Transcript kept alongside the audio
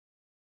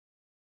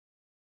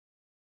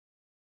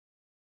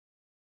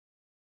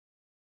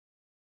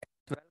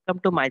Welcome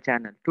to my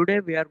channel.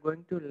 Today we are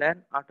going to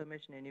learn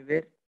Automation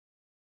Anywhere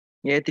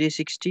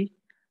A360,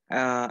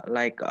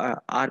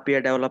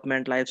 RPA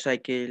Development Life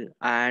Cycle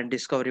and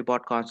Discovery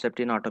Bot concept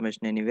in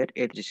Automation Anywhere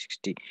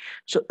A360.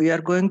 So we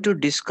are going to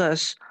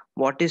discuss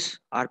what is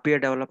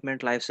RPA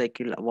Development Life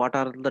Cycle, what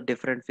are the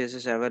different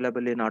phases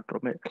available in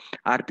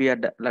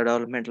RPA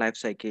Development Life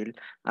Cycle,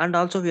 and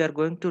also we are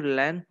going to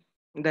learn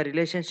the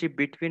relationship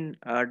between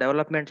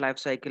development life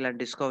cycle and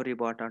discovery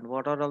bot, and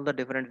what are all the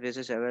different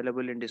phases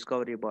available in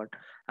discovery bot,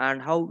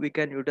 and how we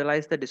can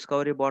utilize the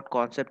discovery bot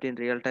concept in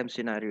real time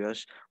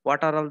scenarios.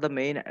 What are all the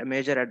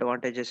major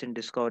advantages in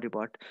discovery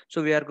bot?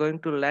 So we are going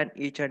to learn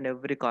each and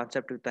every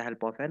concept with the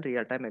help of a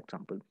real time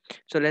example.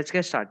 So let's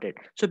get started.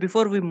 So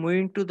before we move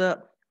into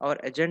the our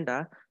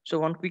agenda, so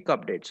one quick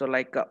update.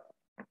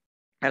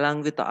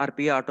 Along with the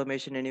RPA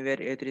Automation Anywhere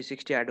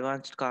A360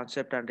 advanced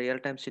concept and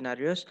real-time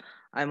scenarios,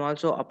 I'm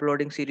also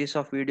uploading series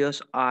of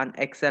videos on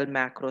Excel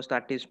macros,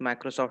 that is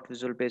Microsoft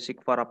Visual Basic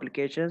for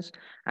applications,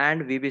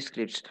 and VB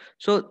scripts.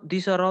 So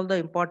these are all the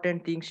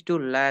important things to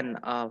learn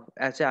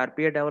as a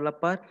RPA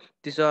developer.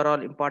 These are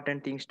all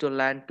important things to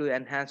learn to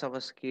enhance our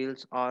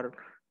skills or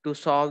to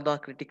solve the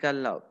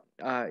critical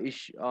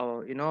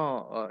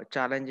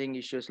challenging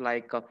issues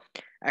like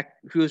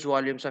huge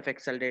volumes of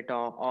Excel data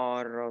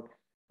or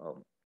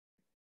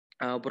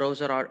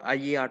browser or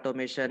IE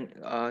automation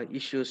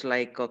issues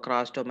like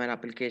cross-domain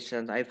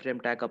applications, iframe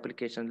tag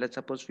applications. Let's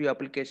suppose few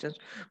applications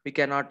we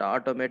cannot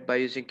automate by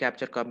using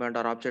capture command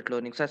or object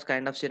loading. Such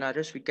kind of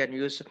scenarios we can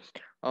use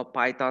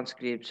Python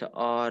scripts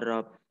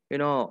or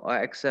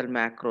Excel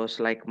macros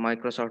like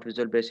Microsoft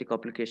Visual Basic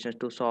applications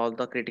to solve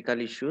the critical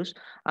issues.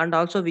 And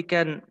also we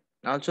can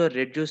also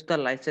reduce the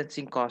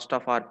licensing cost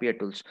of RPA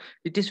tools.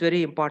 It is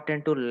very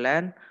important to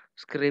learn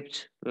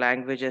scripts,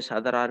 languages,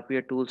 other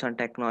RPA tools and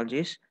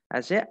technologies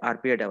as a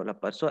RPA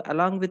developer. So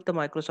along with the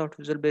Microsoft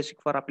Visual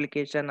Basic for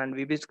application and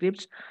VB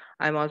scripts,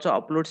 I'm also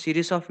upload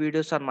series of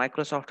videos on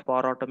Microsoft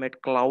Power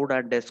Automate Cloud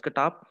and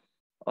desktop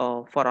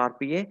for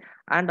RPA.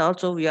 And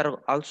also we are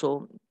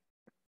also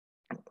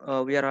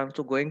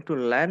going to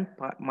learn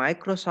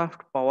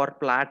Microsoft Power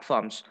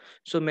Platforms.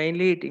 So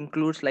mainly it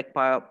includes like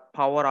Power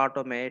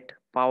Automate,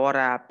 Power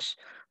Apps,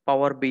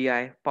 Power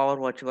BI, Power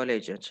Virtual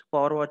Agents.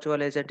 Power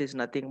Virtual Agent is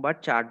nothing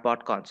but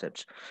chatbot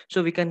concepts.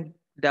 So we can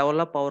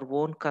develop our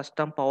own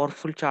custom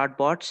powerful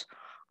chatbots.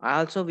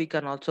 Also, we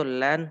can also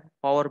learn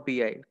Power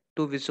BI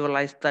to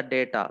visualize the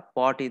data,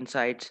 bot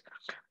insights,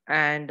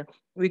 and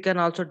we can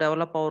also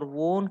develop our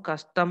own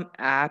custom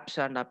apps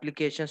and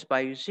applications by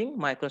using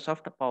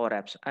Microsoft Power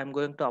Apps. I'm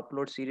going to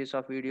upload series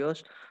of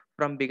videos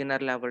from beginner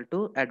level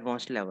to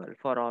advanced level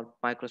for all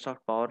Microsoft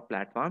Power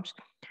platforms.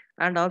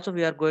 And also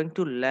we are going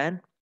to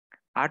learn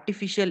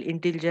artificial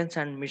intelligence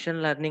and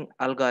machine learning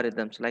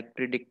algorithms like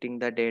predicting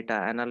the data,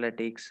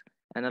 analytics,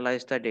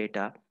 analyze the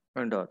data,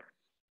 and all.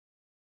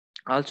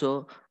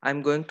 Also,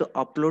 I'm going to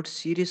upload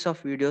series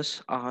of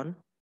videos on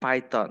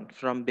Python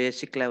from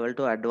basic level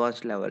to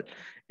advanced level.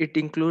 It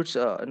includes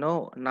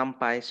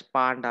NumPys,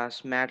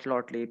 Pandas,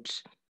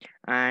 Matplotlibs,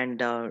 and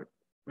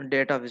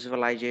data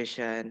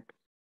visualization,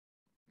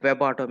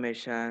 web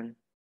automation,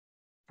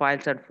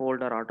 files and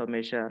folder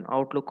automation,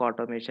 Outlook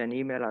automation,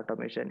 email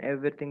automation,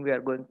 everything we are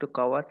going to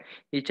cover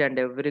each and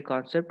every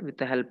concept with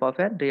the help of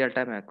a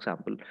real-time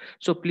example.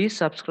 So please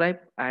subscribe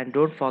and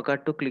don't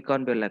forget to click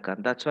on bell icon.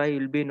 That's why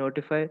you'll be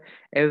notified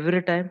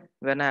every time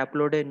when I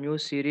upload a new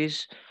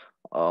series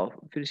of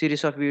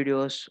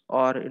videos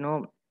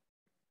or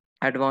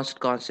advanced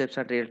concepts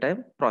and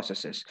real-time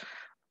processes.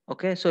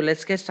 Okay, so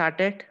let's get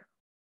started.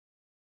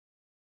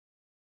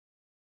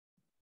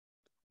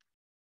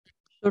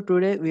 So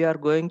today we are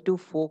going to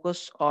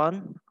focus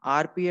on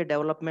RPA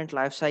development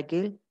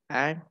lifecycle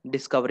and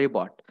discovery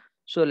bot.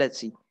 So let's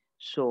see.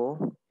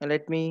 So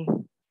let me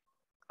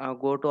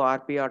go to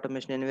RPA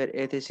Automation Anywhere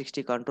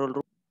A360 control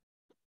room.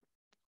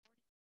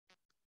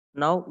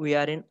 Now we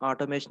are in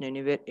Automation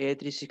Anywhere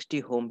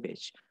A360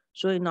 homepage.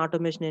 So in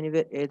Automation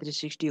Anywhere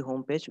A360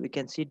 homepage, we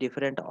can see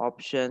different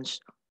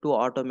options to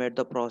automate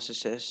the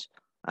processes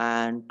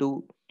and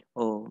to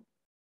uh,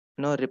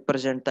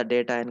 represent the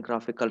data in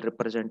graphical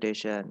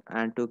representation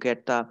and to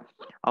get the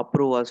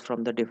approvals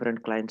from the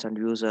different clients and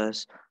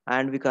users.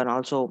 And we can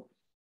also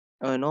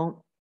you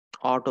know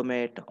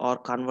automate or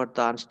convert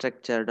the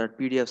unstructured or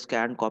PDF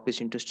scan copies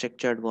into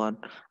structured one.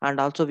 And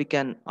also we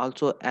can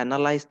also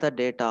analyze the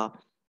data,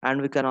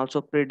 and we can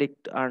also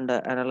predict and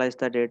analyze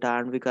the data,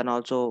 and we can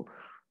also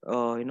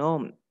uh, you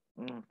know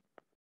mm,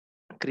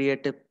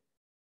 create a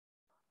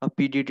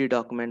PDD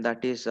document,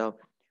 that is a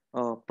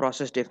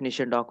process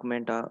definition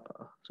document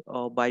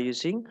by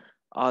using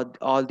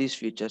all these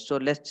features. So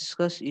let's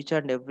discuss each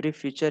and every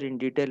feature in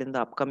detail in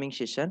the upcoming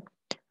session.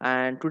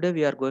 And today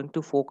we are going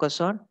to focus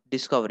on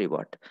discovery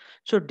bot.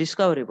 So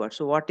discovery bot.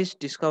 So what is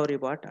discovery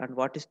bot and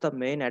what is the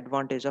main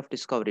advantage of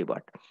discovery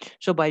bot?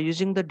 So by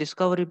using the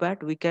discovery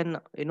bot, we can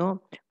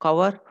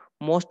cover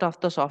most of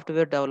the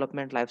software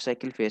development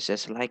lifecycle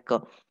phases like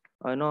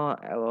you know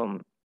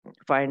um,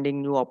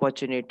 finding new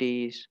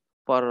opportunities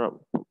for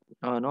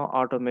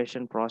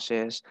automation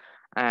process,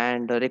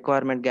 and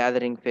requirement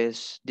gathering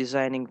phase,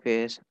 designing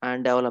phase,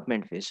 and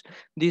development phase.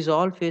 These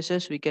all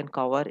phases we can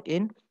cover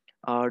in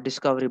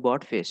discovery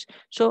board phase.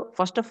 So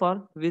first of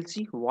all, we'll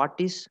see what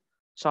is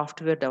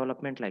software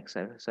development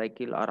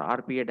cycle or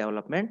RPA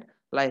development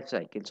life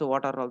cycle. So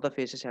what are all the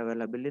phases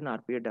available in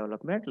RPA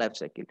development life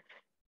cycle?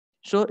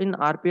 So in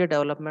RPA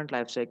development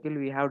lifecycle,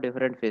 we have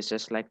different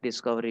phases like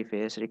discovery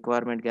phase,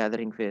 requirement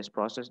gathering phase,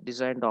 process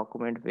design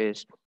document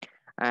phase,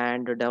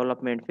 and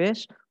development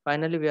phase.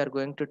 Finally, we are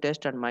going to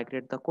test and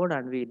migrate the code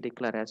and we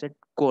declare as a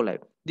go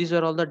live. These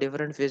are all the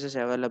different phases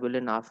available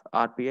in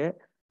RPA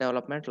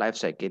development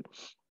lifecycle.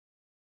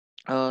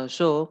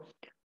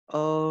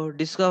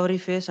 Discovery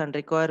phase and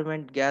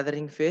requirement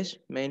gathering phase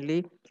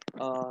mainly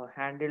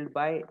handled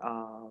by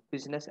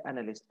business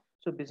analyst.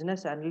 So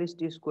business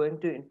analyst is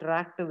going to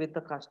interact with the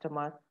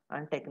customer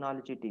and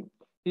technology team.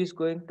 He is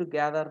going to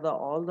gather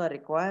all the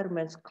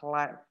requirements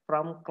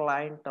from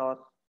client or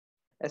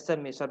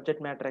SME,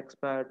 subject matter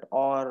expert,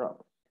 or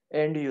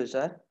end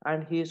user,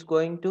 and he is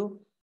going to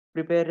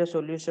prepare a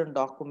solution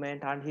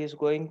document, and he is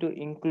going to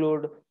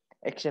include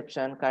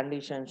exception,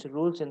 conditions,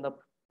 rules in the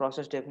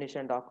process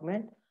definition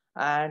document,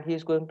 and he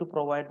is going to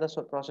provide the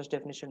process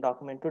definition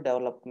document to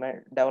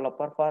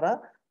developer for a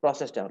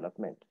process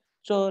development.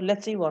 So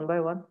let's see one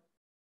by one.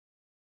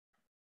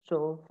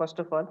 So first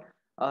of all,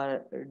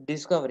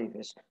 discovery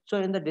phase.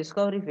 So in the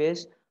discovery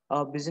phase,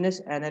 a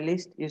business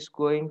analyst is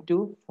going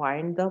to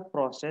find the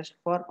process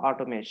for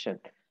automation.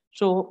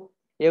 So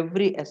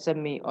every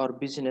SME or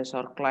business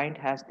or client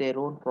has their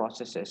own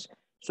processes.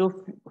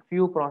 So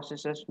few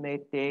processes may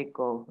take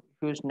a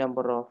huge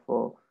number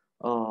of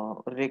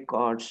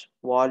records,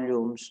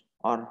 volumes,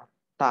 or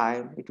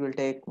time. It will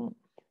take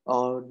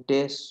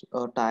days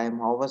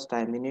time, hours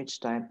time, minutes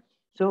time.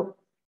 So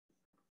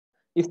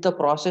if the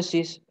process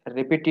is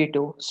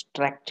repetitive,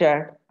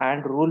 structured,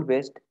 and rule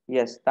based,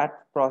 yes, that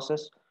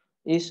process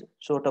is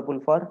suitable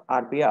for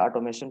RPA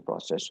automation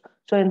process.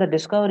 So, in the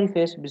discovery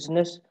phase,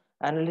 business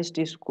analyst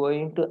is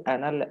going to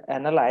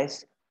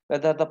analyze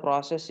whether the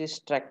process is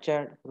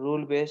structured,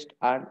 rule based,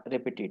 and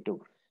repetitive.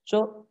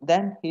 So,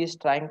 then he is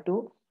trying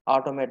to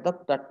automate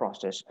that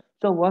process.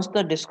 So, once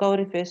the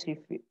discovery phase, if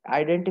he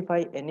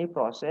identify any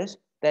process,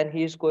 then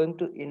he is going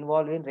to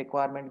involve in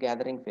requirement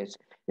gathering phase.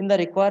 In the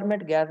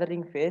requirement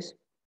gathering phase,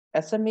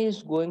 SME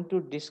is going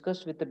to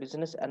discuss with the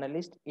business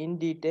analyst in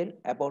detail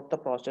about the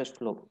process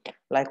flow,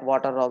 like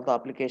what are all the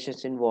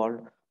applications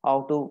involved,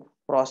 how to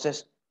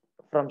process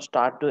from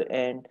start to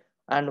end,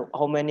 and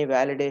how many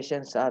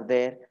validations are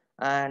there,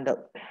 and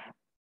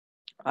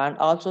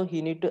also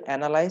he need to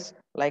analyze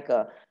like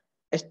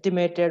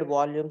estimated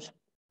volumes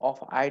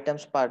of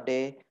items per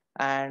day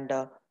and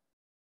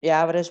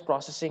average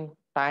processing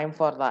time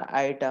for the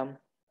item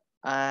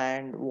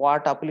and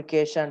what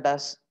application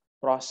does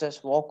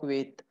process work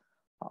with,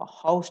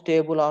 how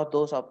stable are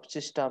those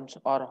systems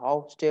or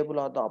how stable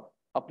are the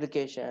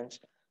applications.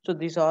 So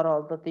these are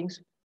all the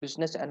things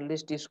business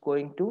analyst is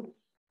going to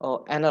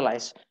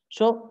analyze.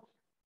 So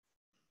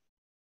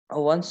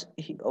once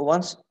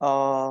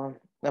the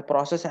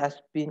process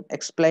has been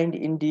explained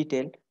in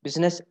detail,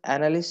 business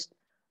analyst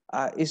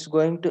is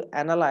going to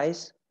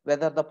analyze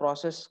whether the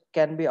process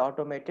can be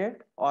automated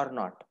or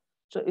not.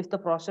 So if the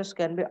process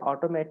can be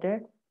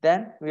automated,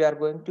 then we are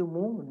going to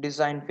move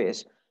design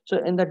phase. So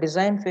in the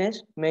design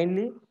phase,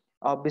 mainly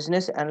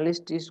business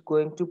analyst is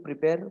going to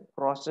prepare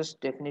process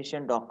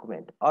definition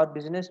document, or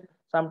business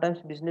sometimes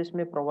business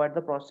may provide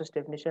the process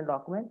definition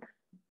document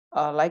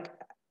like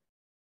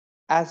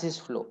as is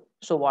flow.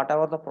 So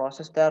whatever the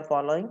process they are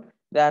following,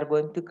 they are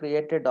going to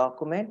create a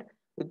document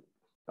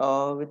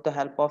with the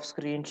help of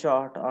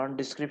screenshot on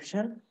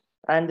description,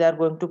 and they are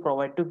going to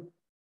provide to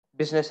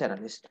business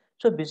analyst.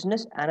 So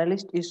business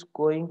analyst is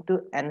going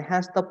to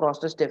enhance the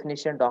process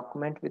definition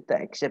document with the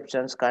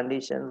exceptions,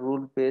 condition,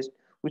 rule based,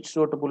 which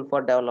suitable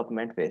for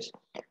development phase.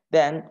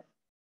 Then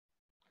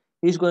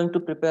he's going to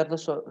prepare the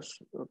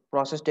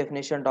process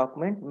definition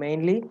document.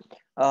 Mainly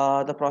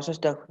the process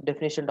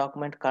definition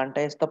document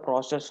contains the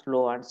process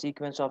flow and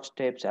sequence of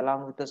steps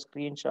along with the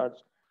screenshots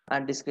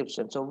and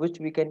description, so which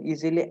we can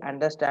easily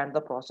understand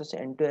the process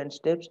end-to-end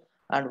steps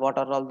and what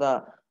are all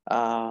the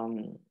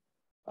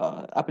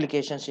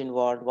applications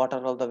involved, what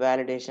are all the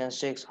validation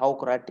checks, how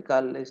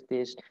critical is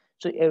this.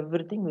 So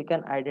everything we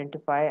can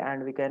identify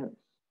and we can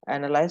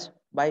analyze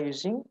by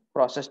using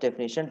process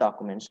definition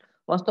documents.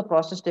 Once the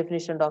process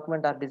definition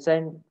document or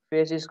design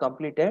phase is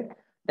completed,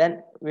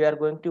 then we are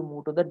going to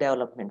move to the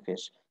development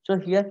phase. So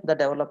here the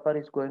developer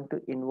is going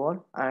to involve,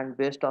 and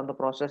based on the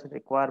process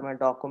requirement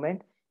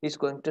document is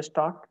going to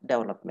start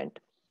development.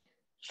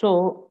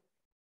 So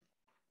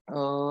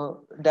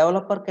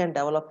developer can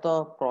develop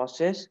the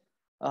process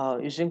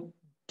using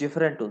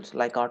different tools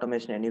like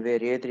Automation Anywhere,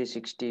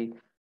 A360,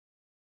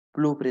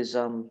 Blue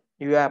Prism,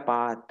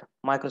 UiPath,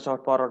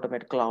 Microsoft Power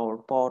Automate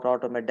Cloud, Power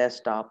Automate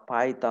Desktop,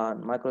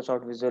 Python,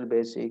 Microsoft Visual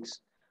Basics,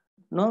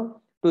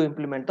 no, to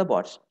implement the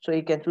bots. So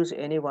you can choose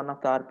any one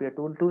of the RPA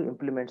tool to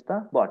implement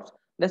the bots.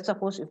 Let's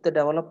suppose if the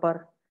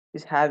developer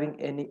is having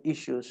any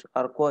issues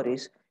or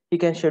queries, he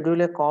can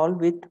schedule a call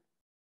with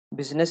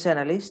business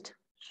analyst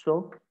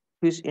So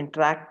his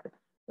interact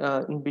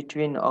in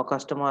between a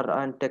customer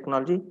and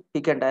technology,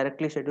 he can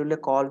directly schedule a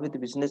call with the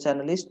business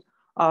analyst,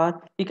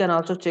 or he can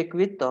also check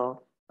with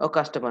a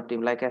customer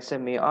team like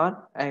SME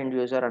or end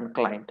user and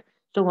client.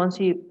 So once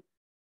he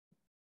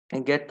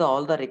get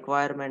all the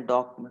requirement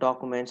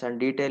documents and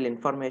detailed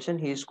information,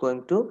 he is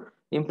going to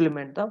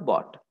implement the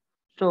bot.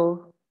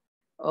 So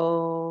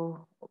uh,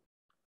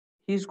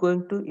 he is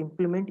going to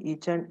implement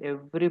each and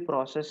every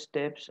process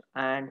steps,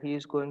 and he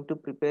is going to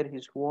prepare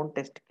his own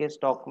test case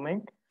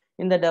document.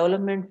 In the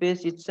development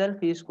phase itself,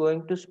 he is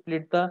going to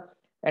split the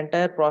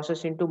entire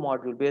process into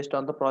module based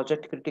on the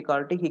project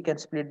criticality. He can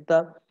split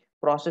the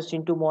process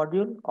into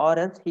module, or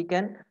else he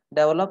can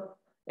develop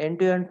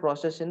end-to-end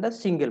process in the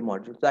single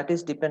module. That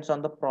is depends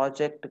on the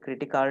project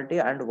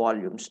criticality and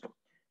volumes.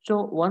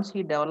 So once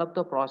he develop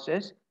the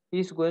process, he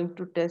is going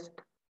to test,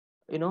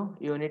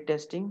 unit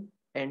testing,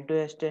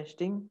 end-to-end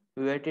testing,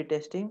 UAT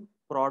testing,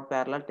 prod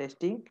parallel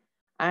testing,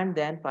 and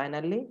then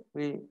finally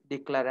we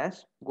declare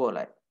as go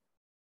live.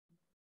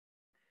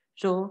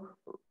 So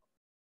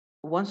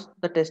once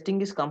the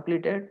testing is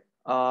completed,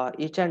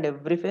 each and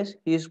every phase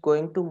he is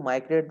going to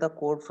migrate the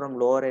code from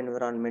lower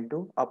environment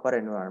to upper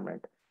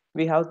environment.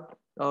 We have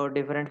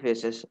different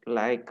phases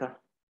like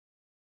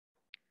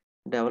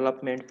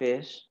development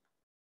phase,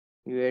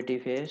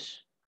 UAT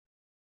phase,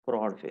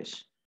 prod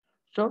phase.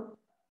 So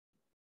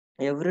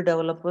every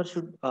developer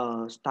should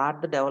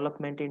start the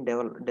development in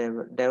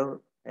dev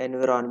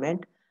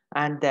environment,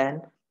 and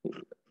then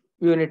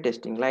unit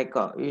testing. Like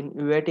in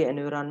UAT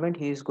environment,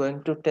 he is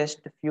going to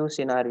test few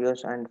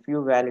scenarios and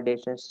few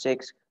validations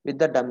checks with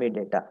the dummy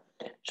data.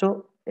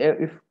 So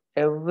if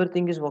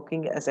everything is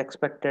working as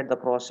expected the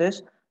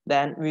process,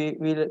 then we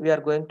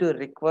are going to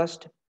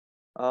request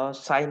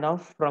sign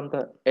off from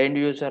the end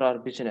user or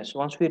business.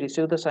 Once we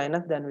receive the sign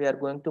off, then we are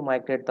going to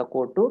migrate the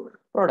code to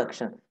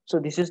production. So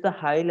this is the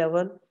high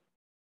level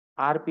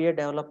RPA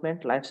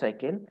development life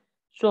cycle.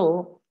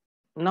 So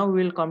now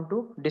we will come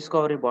to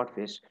discovery bot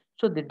phase.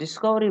 So the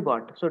discovery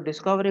bot. So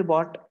discovery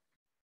bot,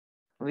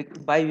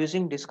 by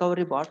using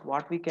discovery bot,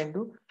 what we can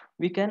do,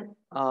 we can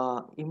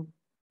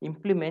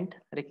implement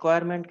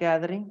requirement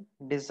gathering,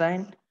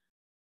 design,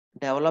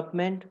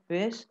 development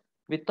phase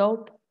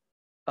without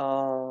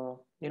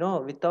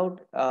without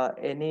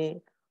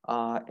any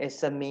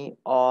SME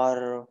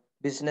or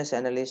business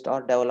analyst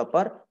or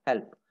developer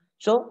help.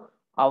 So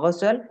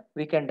ourselves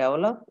we can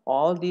develop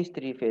all these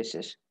three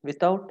phases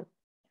without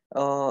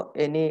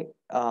any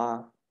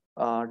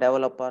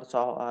developers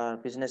or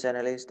business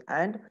analyst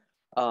and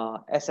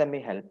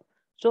SME help.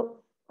 So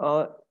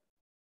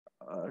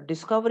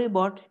discovery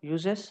bot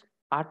uses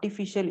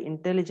artificial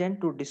intelligence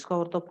to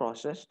discover the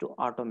process to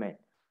automate,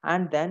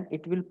 and then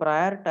it will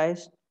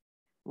prioritize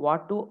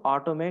what to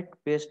automate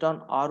based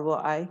on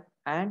ROI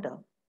and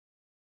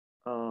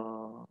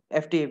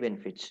FTA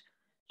benefits.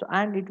 So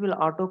and it will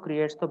auto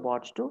creates the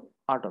bots to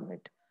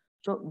automate.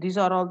 So these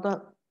are all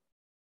the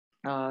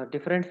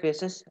different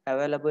phases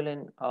available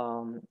in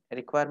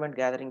requirement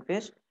gathering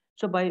phase.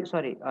 So by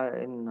sorry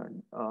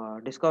in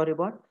discovery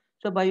bot.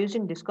 So by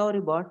using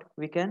discovery bot,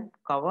 we can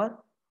cover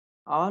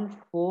all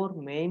four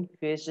main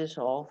phases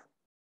of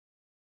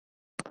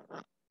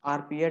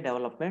RPA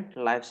development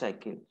life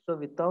cycle. So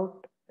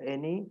without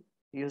any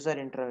user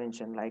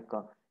intervention like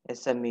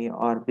SME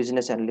or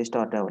business analyst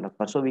or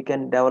developer. So we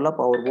can develop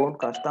our own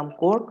custom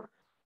code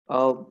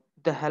with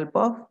the help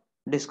of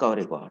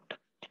discovery bot.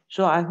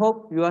 So I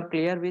hope you are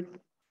clear with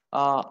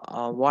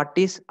what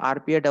is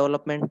RPA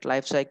development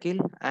life cycle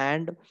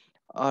and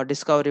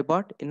discovery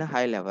bot in a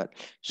high level.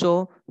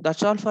 So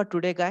that's all for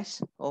today,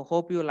 guys.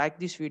 Hope you like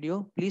this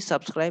video. Please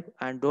subscribe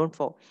and don't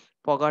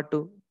forget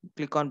to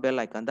click on bell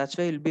icon. That's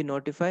why you'll be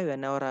notified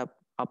whenever I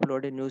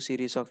upload a new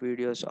series of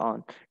videos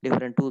on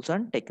different tools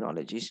and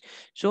technologies.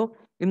 So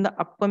in the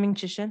upcoming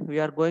session, we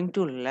are going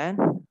to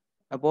learn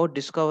about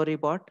discovery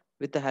bot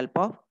with the help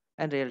of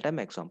a real-time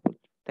example.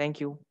 Thank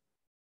you.